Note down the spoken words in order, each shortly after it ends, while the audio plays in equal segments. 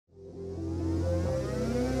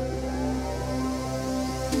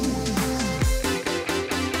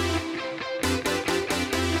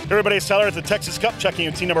Everybody, it's Tyler at the Texas Cup, checking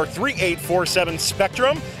in team number 3847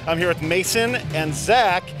 Spectrum. I'm here with Mason and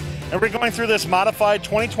Zach, and we're going through this modified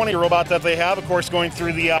 2020 robot that they have, of course, going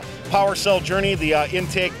through the power cell journey, the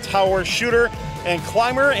intake, tower, shooter, and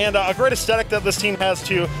climber, and a great aesthetic that this team has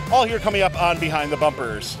too, all here coming up on Behind the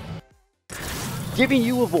Bumpers. Giving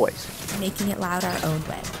you a voice. Making it loud our own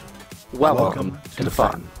way. Welcome to the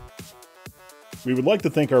fun. We would like to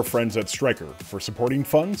thank our friends at Stryker for supporting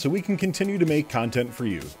fun so we can continue to make content for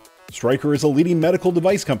you. Stryker is a leading medical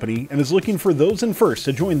device company and is looking for those in FIRST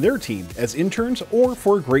to join their team as interns or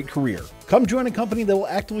for a great career. Come join a company that will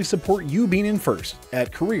actively support you being in FIRST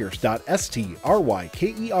at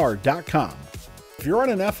careers.stryker.com. If you're on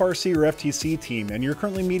an FRC or FTC team and you're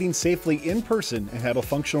currently meeting safely in person and have a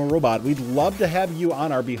functional robot, we'd love to have you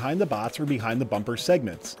on our Behind the Bots or Behind the Bumper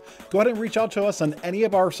segments. Go ahead and reach out to us on any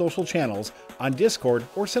of our social channels, on Discord,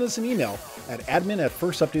 or send us an email at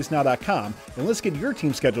admin@firstupdatesnow.com, and let's get your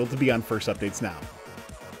team scheduled to be on First Updates Now.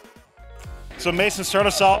 So Mason, start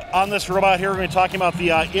us out on this robot here. We're going to be talking about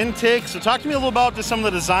the intake. So talk to me a little about just some of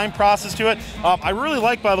the design process to it. I really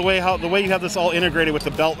like, by the way, the way you have this all integrated with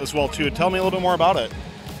the belt as well too. Tell me a little bit more about it.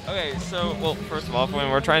 Okay, so, well, first of all,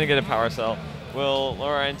 when we're trying to get a power cell, we'll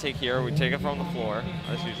lower our intake here. We take it from the floor,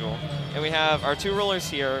 as usual. And we have our two rollers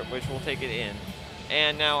here, which will take it in.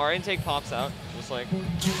 And now our intake pops out, just like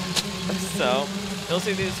so. You'll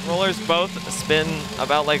see these rollers both spin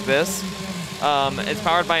about like this. It's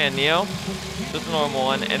powered by a Neo, just a normal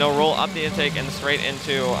one, and it'll roll up the intake and straight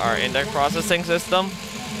into our index processing system.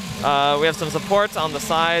 We have some supports on the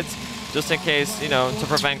sides, just in case, to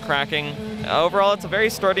prevent cracking. Overall, it's a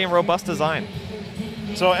very sturdy and robust design.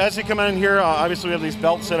 So as you come in here, obviously we have these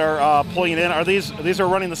belts that are pulling in. Are these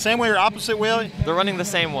running the same way or opposite way? They're running the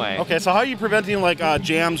same way. Okay, so how are you preventing like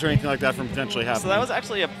jams or anything like that from potentially happening? So that was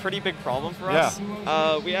actually a pretty big problem for us.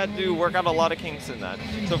 We had to work out a lot of kinks in that.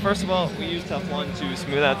 So first of all, we used Teflon to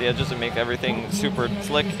smooth out the edges and make everything super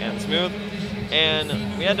slick and smooth. And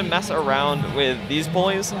we had to mess around with these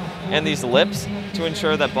pulleys and these lips to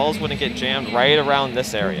ensure that balls wouldn't get jammed right around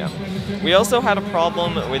this area. We also had a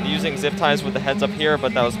problem with using zip ties with the heads up here,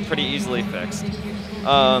 but that was pretty easily fixed.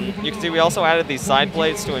 You can see we also added these side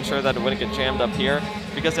plates to ensure that it wouldn't get jammed up here,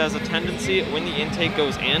 because it has a tendency when the intake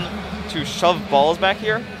goes in to shove balls back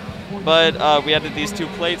here. But we added these two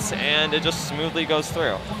plates and it just smoothly goes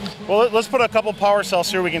through. Well, let's put a couple power cells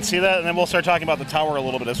here, we can see that, and then we'll start talking about the tower a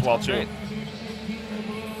little bit as well too. Great.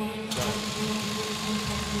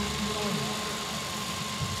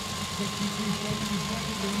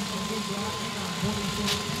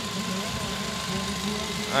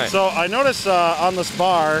 Right. So I noticed on this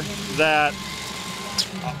bar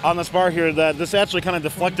here that this actually kind of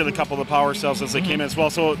deflected a couple of the power cells as they came in as well.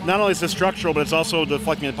 So not only is this structural, but it's also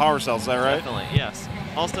deflecting the power cells. Is that right? Definitely, yes.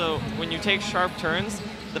 Also, when you take sharp turns,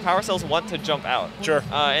 the power cells want to jump out. Sure.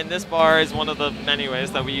 And this bar is one of the many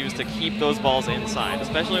ways that we use to keep those balls inside,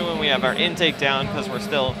 especially when we have our intake down, because we're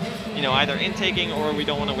still, either intaking or we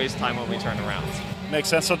don't want to waste time when we turn around. Makes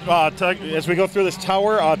sense. So as we go through this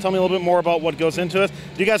tower, tell me a little bit more about what goes into it.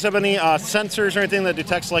 Do you guys have any sensors or anything that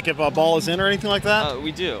detects like if a ball is in or anything like that?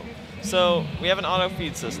 We do. So we have an auto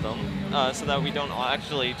feed system so that we don't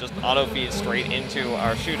actually just auto feed straight into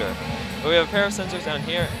our shooter. But we have a pair of sensors down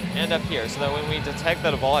here and up here so that when we detect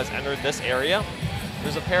that a ball has entered this area,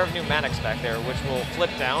 there's a pair of pneumatics back there which will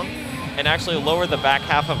flip down and actually lower the back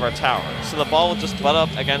half of our tower. So the ball will just butt up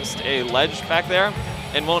against a ledge back there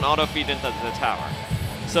and won't auto feed into the tower.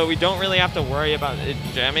 So we don't really have to worry about it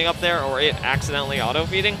jamming up there or it accidentally auto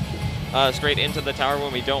feeding straight into the tower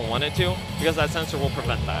when we don't want it to, because that sensor will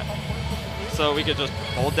prevent that. So we could just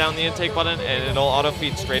hold down the intake button and it'll auto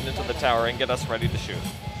feed straight into the tower and get us ready to shoot.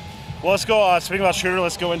 Well, let's go, speaking about shooter,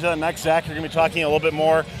 let's go into that next. Zach, you're going to be talking a little bit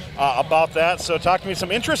more about that. So talk to me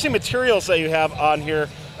some interesting materials that you have on here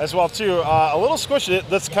as well too. A little squishy.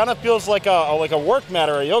 This kind of feels like a work mat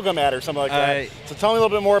or a yoga mat or something like that. So tell me a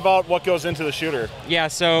little bit more about what goes into the shooter. Yeah,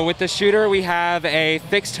 so with the shooter we have a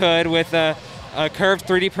fixed hood with a curved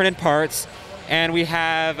 3D printed parts, and we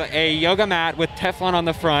have a yoga mat with Teflon on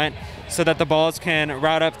the front so that the balls can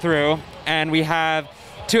route up through, and we have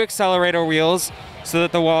two accelerator wheels so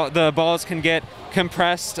that the balls can get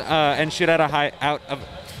compressed and shoot out at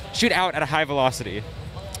a high velocity.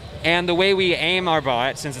 And the way we aim our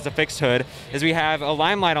bot, since it's a fixed hood, is we have a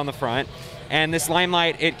limelight on the front, and this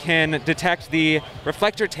limelight, it can detect the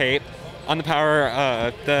reflector tape on the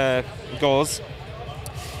the goals.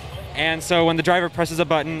 And so when the driver presses a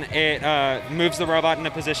button, it moves the robot in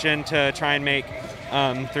a position to try and make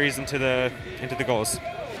threes into the goals.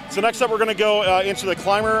 So next up, we're going to go into the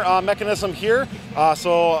climber mechanism here.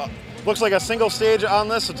 So looks like a single stage on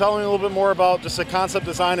this, so tell me a little bit more about just the concept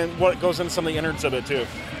design and what goes into some of the innards of it too.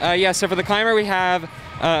 Yeah, so for the climber we have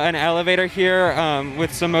an elevator here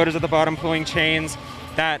with some motors at the bottom pulling chains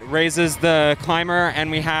that raises the climber,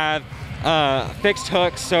 and we have fixed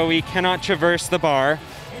hooks so we cannot traverse the bar.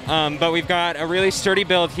 But we've got a really sturdy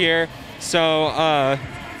build here, so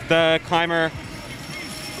the climber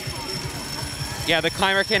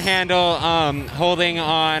can handle holding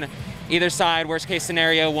on either side. Worst case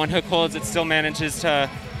scenario, one hook holds, it still manages to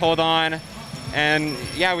hold on. And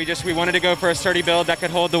yeah, we wanted to go for a sturdy build that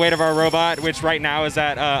could hold the weight of our robot, which right now is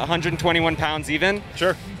at 121 pounds even.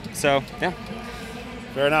 Sure. So, yeah.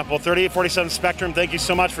 Fair enough. Well, 3847 Spectrum, thank you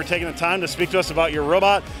so much for taking the time to speak to us about your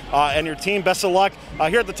robot and your team. Best of luck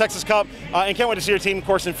here at the Texas Cup, and can't wait to see your team, of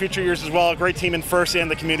course, in future years as well. A great team in FRC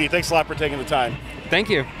and the community. Thanks a lot for taking the time. Thank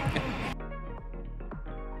you.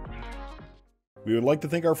 We would like to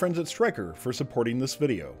thank our friends at Stryker for supporting this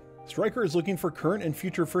video. Stryker is looking for current and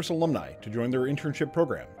future FIRST alumni to join their internship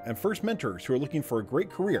program, and FIRST mentors who are looking for a great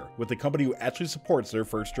career with the company who actually supports their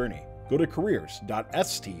FIRST journey. Go to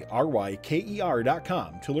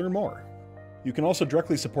careers.stryker.com to learn more. You can also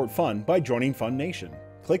directly support Fun by joining Fun Nation.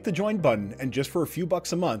 Click the join button, and just for a few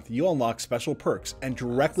bucks a month, you'll unlock special perks and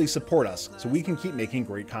directly support us so we can keep making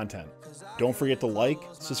great content. Don't forget to like,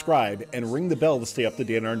 subscribe, and ring the bell to stay up to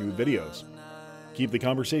date on our new videos. Keep the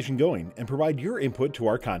conversation going and provide your input to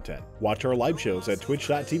our content. Watch our live shows at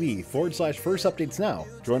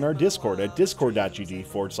twitch.tv/firstupdatesnow. Join our Discord at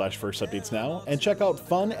discord.gg/firstupdatesnow. And check out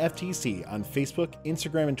Fun FTC on Facebook,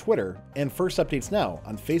 Instagram, and Twitter, and First Updates Now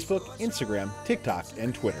on Facebook, Instagram, TikTok,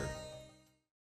 and Twitter.